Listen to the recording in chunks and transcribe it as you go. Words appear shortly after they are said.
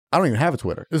I don't even have a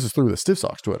Twitter. This is through the Stiff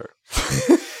Socks Twitter.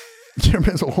 Your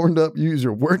man's horned up. You use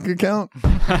your work account.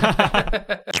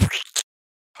 I've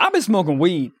been smoking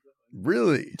weed.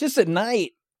 Really? Just at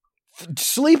night.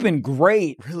 Sleeping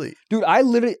great. Really? Dude, I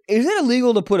literally... Is it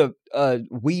illegal to put a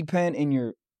weed pen in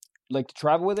your... Like, to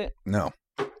travel with it? No.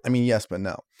 I mean, yes, but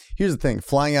no. Here's the thing.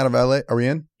 Flying out of LA... Are we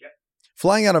in? Yeah.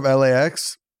 Flying out of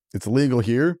LAX, it's illegal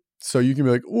here. So you can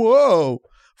be like, whoa.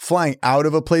 Flying out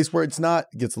of a place where it's not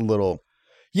gets a little...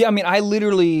 Yeah, I mean, I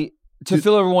literally... To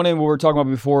fill everyone in what we were talking about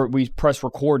before, we press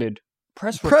recorded.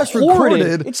 Press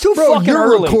recorded? It's too fucking you're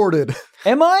early. Recorded.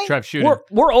 Am I? Trev, shoot him.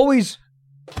 We're always...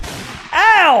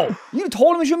 Ow! You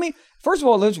told him to shoot me? First of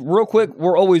all, let's real quick,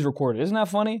 we're always recorded. Isn't that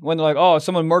funny? When they're like, oh,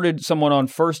 someone murdered someone on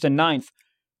 1st and 9th.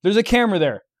 There's a camera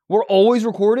there. We're always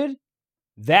recorded?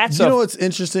 That's You know what's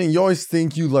interesting? You always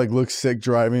think you like look sick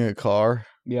driving a car.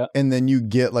 Yeah. And then you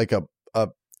get like a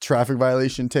traffic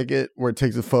violation ticket where it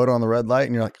takes a photo on the red light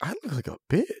and you're like, I look like a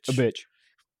bitch. A bitch.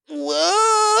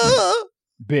 Whoa.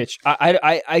 Bitch.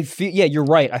 I feel, yeah, you're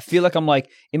right. I feel like I'm like,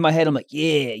 in my head, I'm like,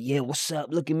 yeah, what's up?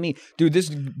 Look at me. Dude, this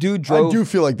dude drove. I do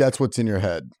feel like that's what's in your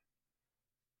head.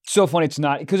 So funny, it's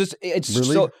not because it's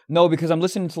really? So no, because I'm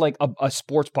listening to like a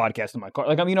sports podcast in my car.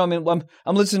 Like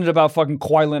I'm listening about fucking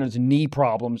Kawhi Leonard's knee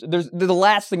problems. The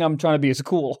last thing I'm trying to be is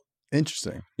cool.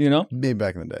 Interesting. You know, maybe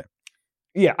back in the day.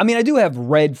 Yeah, I mean, I do have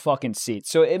red fucking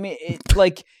seats, so I mean,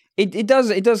 it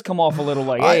does come off a little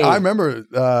like. Hey. I remember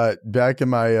back in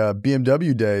my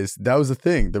BMW days, that was the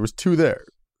thing. There was 2 there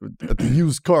at the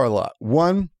used car lot.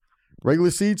 1 regular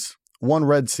seats, 1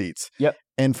 red seats. Yep.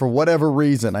 And for whatever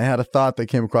reason, I had a thought that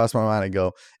came across my mind. I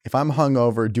go, if I'm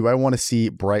hungover, do I want to see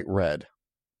bright red?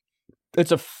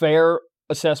 It's a fair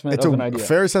assessment of an idea. It's a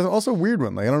fair assessment. Also a weird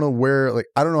one. Like, I don't know where, like,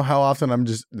 I don't know how often I'm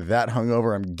just that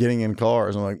hungover. I'm getting in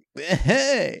cars. I'm like,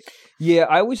 hey. Yeah,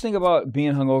 I always think about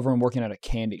being hungover and working at a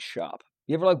candy shop.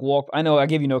 You ever like walk? I know I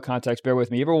gave you no context. Bear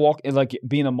with me. You ever walk like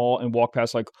be in a mall and walk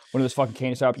past like one of those fucking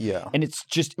candy shops? Yeah. And it's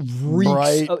just reeks.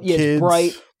 Bright kids. It's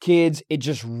bright kids. It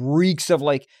just reeks of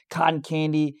like cotton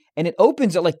candy. And it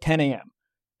opens at like 10 a.m.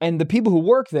 And the people who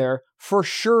work there for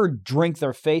sure drink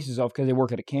their faces off because they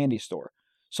work at a candy store.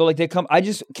 So like they come. I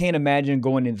just can't imagine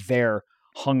going in there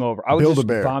hungover. I would just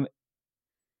vomit.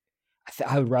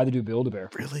 I would rather do Build-A-Bear.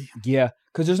 Really? Yeah,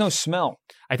 because there's no smell.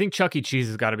 I think Chuck E. Cheese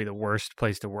has got to be the worst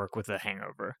place to work with a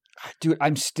hangover. Dude,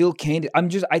 I'm still candy.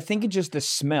 I think it's just the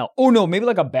smell. Oh no, maybe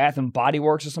like a Bath and Body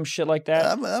Works or some shit like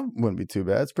that. That wouldn't be too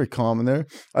bad. It's pretty calm in there.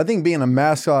 I think being a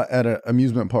mascot at an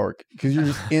amusement park, because you're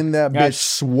just in that bitch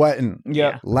sweating.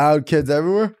 Yeah. Loud kids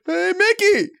everywhere. Hey,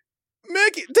 Mickey,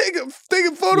 take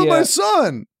a photo of my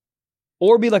son.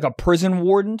 Or be like a prison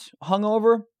warden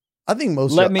hungover. I think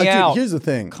most. Let me out. Here's the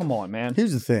thing. Come on, man.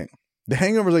 Here's the thing. The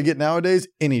hangovers I get nowadays,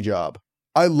 any job.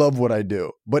 I love what I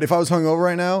do. But if I was hungover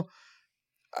right now,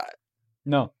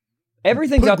 no.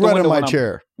 Everything's out the window. Put Brett in my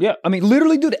chair. Yeah. I mean,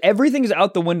 literally, dude, everything is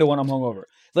out the window when I'm hungover.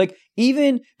 Like,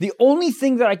 even the only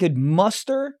thing that I could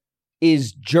muster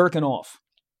is jerking off.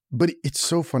 But it's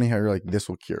so funny how you're like, this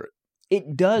will cure it.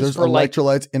 It does. There's for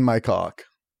electrolytes in my cock.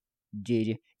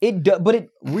 JJ. It does, but it...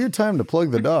 Weird time to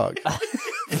plug the dog.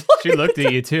 She looked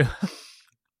at you too.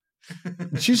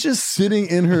 She's just sitting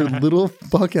in her little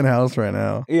fucking house right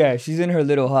now. Yeah, she's in her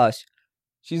little house.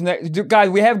 She's next. Guys,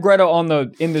 we have Greta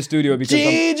in the studio because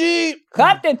Gigi,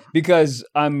 Captain, because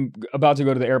I'm about to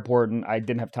go to the airport and I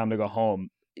didn't have time to go home.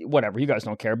 Whatever, you guys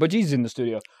don't care. But Gigi's in the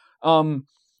studio. What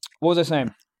was I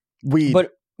saying? Weed. But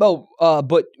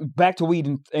back to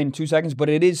weed in 2 seconds. But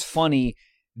it is funny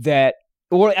that,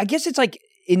 or I guess it's like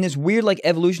in this weird like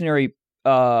evolutionary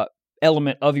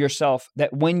element of yourself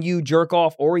that when you jerk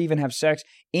off or even have sex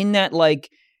in that like,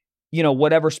 you know,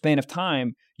 whatever span of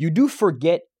time, you do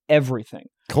forget everything.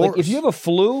 Like if you have a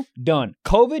flu, done.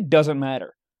 COVID doesn't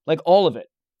matter. Like all of it.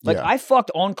 Like I fucked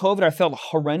on COVID. I felt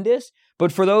horrendous.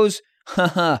 But for those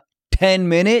 10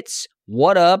 minutes,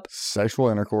 what up? Sexual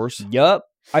intercourse. Yup.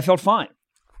 I felt fine.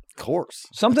 Of course.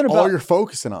 Something That's about all you're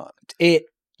focusing on.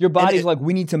 Your body's like,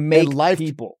 we need to make life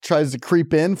people. Tries to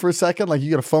creep in for a second. Like you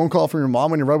get a phone call from your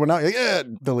mom when you rub one out. You're like, yeah,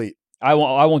 delete. I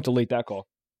won't delete that call.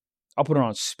 I'll put it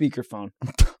on speakerphone.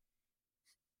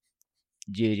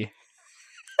 GG.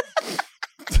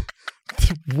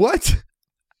 What?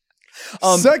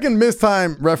 Second missed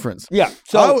time reference. Yeah.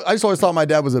 So I just always thought my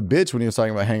dad was a bitch when he was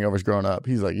talking about hangovers growing up.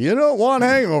 He's like, you don't want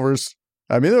hangovers.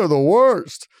 I mean, they're the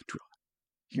worst.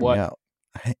 Hear me out.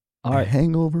 A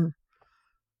hangover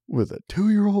with a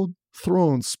 2-year-old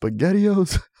throwing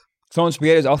SpaghettiOs. Throwing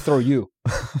SpaghettiOs, I'll throw you.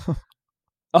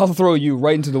 I'll throw you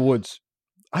right into the woods.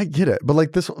 I get it. But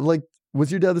like this, like,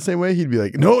 was your dad the same way? He'd be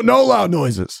like, no loud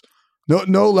noises.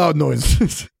 No loud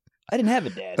noises. I didn't have a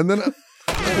dad. And then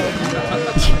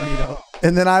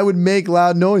And then I would make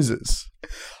loud noises.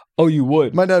 Oh, you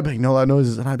would? My dad would be like, no loud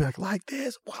noises. And I'd be like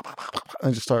this.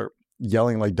 And just start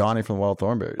yelling like Donnie from the Wild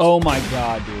Thornberrys. Oh my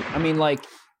God, dude. I mean, like,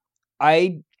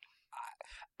 I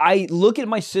look at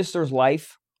my sister's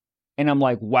life and I'm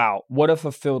like, wow, what a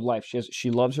fulfilled life.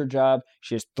 She loves her job.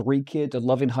 She has 3 kids, a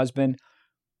loving husband.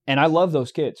 And I love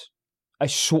those kids. I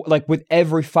swear, like with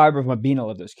every fiber of my being, I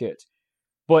love those kids.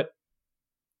 But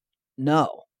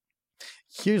no.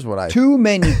 Here's what Too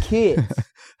many kids.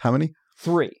 How many?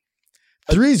 3.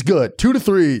 3's good. 2 to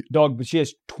 3. Dog, but she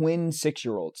has twin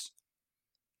 6-year-olds.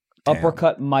 Damn.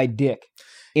 Uppercut my dick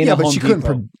in a Home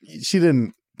Depot. She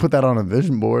didn't put that on a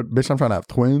vision board. Bitch, I'm trying to have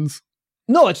twins.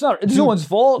 No, it's not. It's no one's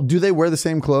fault. Do they wear the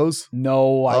same clothes?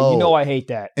 No, I hate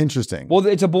that. Interesting. Well,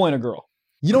 it's a boy and a girl.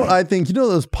 You know what I think? You know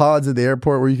those pods at the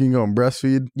airport where you can go and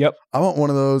breastfeed? Yep. I want one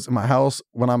of those in my house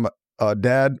when I'm a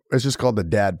dad. It's just called the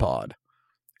dad pod.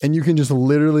 And you can just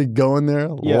literally go in there,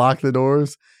 lock the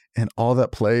doors, and all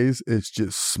that plays is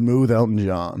just smooth Elton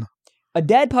John. A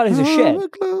dad pod is a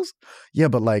shed. Close. Yeah,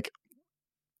 but like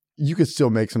you could still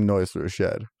make some noise through a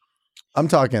shed. I'm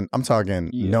talking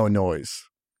no noise.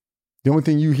 The only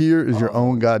thing you hear is your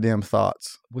own goddamn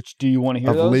thoughts. Which do you want to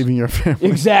hear of those? Leaving your family.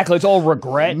 Exactly. It's all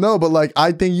regret. No, but like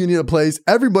I think you need a place.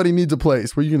 Everybody needs a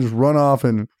place where you can just run off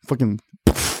and fucking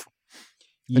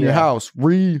in your house.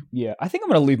 Yeah, I think I'm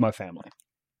going to leave my family.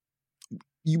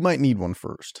 You might need one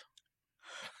first.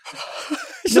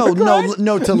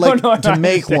 To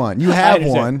make one. You have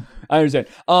one. I understand.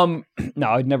 No,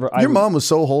 I'd never. Your mom was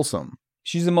so wholesome.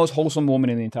 She's the most wholesome woman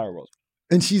in the entire world.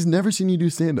 And she's never seen you do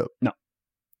stand-up. No.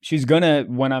 She's gonna,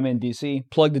 when I'm in DC,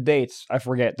 plug the dates. I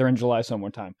forget. They're in July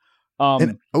sometime.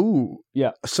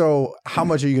 Yeah. So how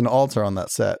much are you going to alter on that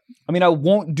set? I mean, I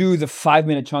won't do the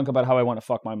 5-minute chunk about how I want to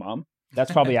fuck my mom. That's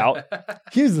probably out.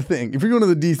 Here's the thing. If you're going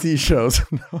to the DC shows, do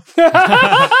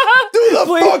the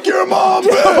fuck your mom,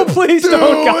 no, please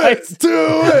don't, guys. Do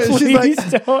it. Please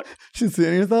she's like, don't. She's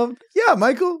saying to herself, yeah,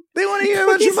 Michael, they want to hear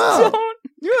about your mom.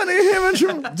 You want to hear about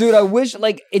your mom. Dude, I wish,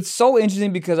 like, it's so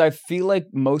interesting because I feel like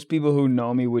most people who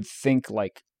know me would think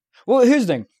like, well, here's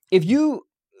the thing. If you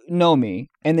know me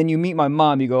and then you meet my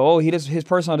mom, you go, oh, his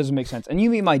persona doesn't make sense. And you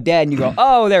meet my dad and you go,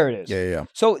 oh, there it is. Yeah.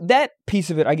 So that piece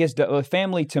of it, I guess the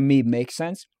family to me makes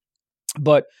sense.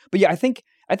 But yeah, I think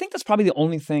that's probably the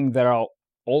only thing that I'll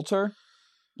alter.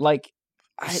 Like,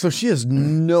 so she has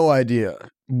no idea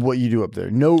what you do up there.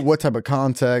 No, what type of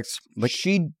context? Like,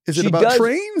 is it about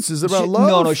trains? Is it about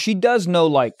love? No. She does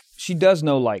know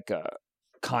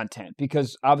content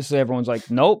because obviously everyone's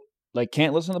like, nope, like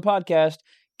can't listen to the podcast.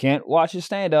 Can't watch his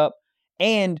stand-up.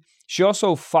 And she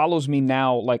also follows me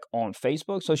now, like, on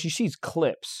Facebook. So she sees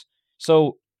clips.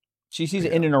 So she sees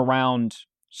in and around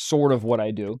sort of what I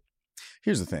do.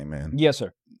 Here's the thing, man. Yes,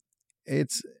 sir.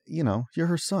 It's, you're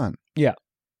her son. Yeah.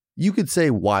 You could say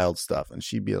wild stuff, and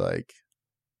she'd be like,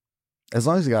 as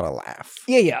long as you got a laugh.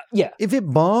 Yeah. If it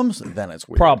bombs, then it's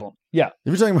weird. Problem. Yeah.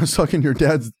 If you're talking about sucking your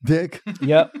dad's dick.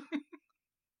 Yep.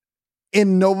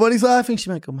 And nobody's laughing. She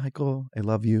might go, Michael, I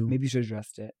love you. Maybe you should have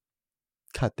addressed it.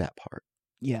 Cut that part.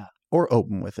 Yeah. Or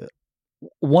open with it.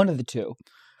 One of the two.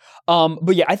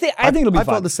 But yeah, I think it'll be fun.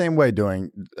 I felt the same way doing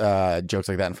jokes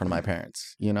like that in front of my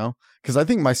parents, Because I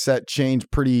think my set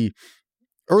changed pretty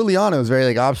early on. It was very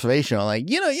like observational. Like,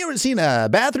 you ever seen a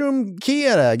bathroom key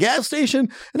at a gas station?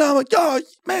 And I'm like, oh,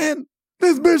 man,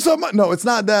 this bitch so much. No, it's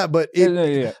not that, but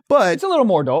but it's a little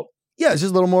more adult. Yeah, it's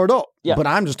just a little more adult. Yeah. But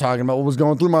I'm just talking about what was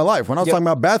going through my life. When I was talking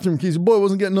about bathroom keys, your boy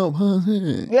wasn't getting no.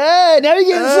 Yeah, now you're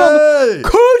getting some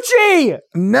coochie.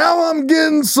 Now I'm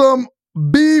getting some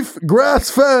beef,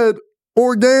 grass-fed,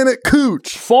 organic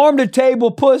cooch. Farm to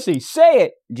table pussy. Say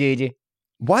it, Gigi.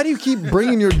 Why do you keep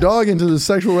bringing your dog into the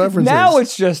sexual references? Now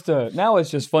it's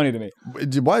just funny to me.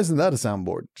 Why isn't that a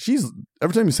soundboard?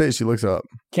 Every time you say it, she looks up.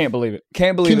 Can't believe it.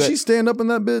 Can she stand up in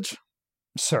that bitch?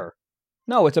 Sir.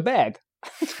 No, it's a bag.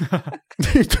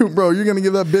 Dude, bro, you're gonna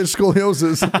give that bitch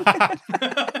scoliosis.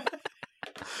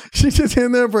 She's just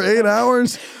in there for 8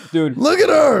 hours. Dude. Look at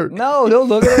her. No, don't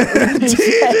look at her.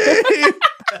 TJ.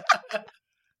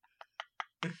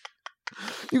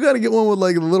 You got to get one with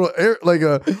like a little air, like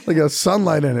a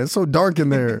sunlight in it. It's so dark in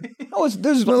there. No, it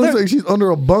looks like she's under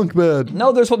a bunk bed.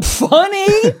 No, there's funny.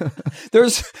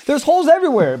 there's holes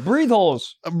everywhere. Breathe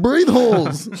holes. Breathe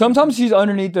holes. Sometimes she's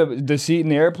underneath the seat in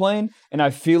the airplane, and I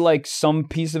feel like some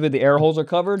piece of it, the air holes are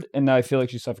covered, and I feel like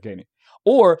she's suffocating.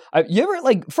 Or you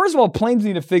ever first of all, planes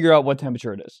need to figure out what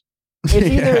temperature it is.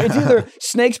 It's either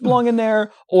snakes belong in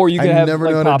there, or you can have. I never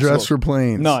know how to dress for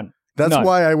planes. None. That's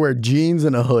why I wear jeans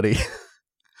and a hoodie.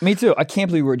 Me too. I can't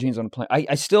believe we wear jeans on a plane.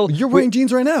 I still. You're wearing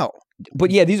jeans right now. But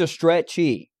yeah, these are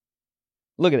stretchy.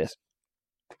 Look at this.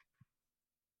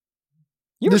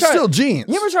 There's still jeans.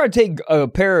 You ever try to take a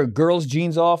pair of girls'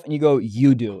 jeans off and you go,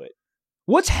 you do it?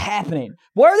 What's happening?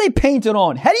 Why are they painted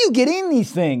on? How do you get in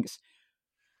these things?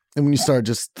 And when you start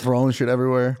just throwing shit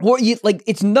everywhere. Well,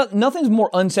 it's nothing's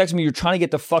more unsexy when you're trying to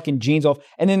get the fucking jeans off,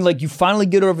 and then like you finally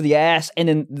get it over the ass, and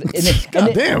then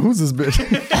God damn, who's this bitch?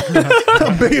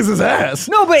 How big is his ass?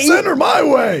 No, but send her my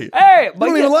way. Hey, I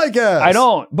don't even like ass. I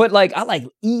don't, but like I like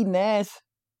eating ass.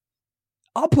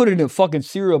 I'll put it in a fucking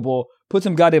cereal bowl, put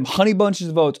some goddamn honey bunches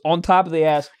of oats on top of the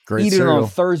ass, eat it on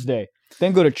Thursday,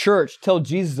 then go to church, tell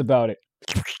Jesus about it.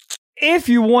 If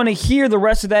you want to hear the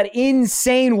rest of that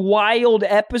insane, wild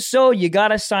episode, you got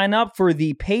to sign up for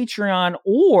the Patreon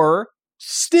or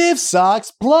Stiff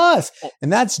Socks Plus.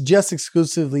 And that's just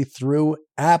exclusively through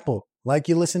Apple. Like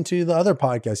you listen to the other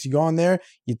podcasts. You go on there,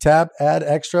 you tap, add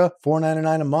extra,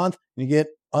 $4.99 a month, and you get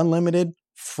unlimited,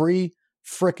 free,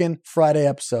 frickin' Friday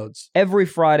episodes. Every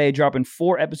Friday, dropping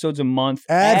 4 episodes a month.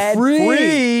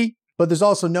 Ad-free. But there's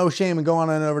also no shame in going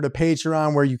on over to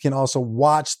Patreon, where you can also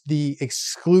watch the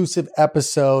exclusive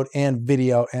episode and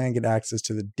video and get access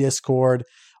to the Discord.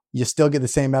 You still get the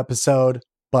same episode,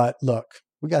 but look,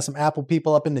 we got some Apple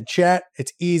people up in the chat.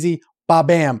 It's easy.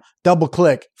 Ba-bam. Double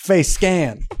click. Face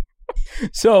scan.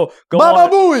 So go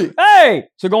on. Hey!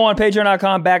 So go on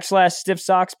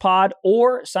patreon.com/StiffSocksPod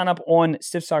or sign up on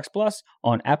Stiff Socks Plus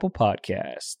on Apple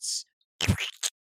Podcasts.